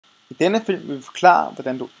I denne film vil vi forklare,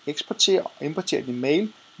 hvordan du eksporterer og importerer din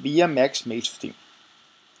mail via Macs mailsystem.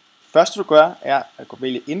 Det første du gør, er at gå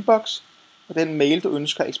vælge Inbox og den mail du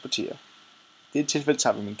ønsker at eksportere. I dette tilfælde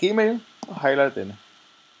tager vi min Gmail og highlighter denne.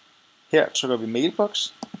 Her trykker vi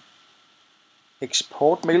Mailbox,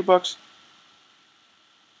 Export Mailbox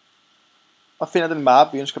og finder den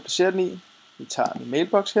mappe vi ønsker at placere den i. Vi tager min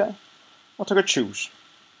Mailbox her og trykker Choose.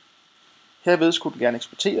 Herved skulle den gerne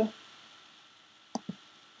eksportere.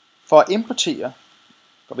 For at importere,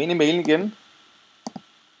 går vi ind i mailen igen,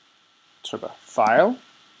 trykker File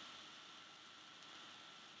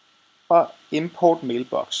og Import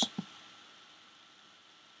Mailbox.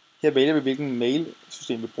 Her vælger vi hvilken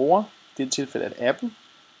mailsystem vi bruger. I dette tilfælde er det Apple.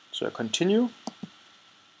 Trykker Continue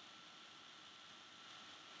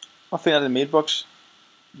og finder den mailbox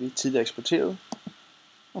vi tidligere eksporteret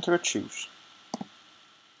og trykker Choose.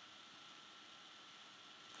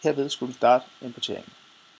 Herved skulle den starte importeringen.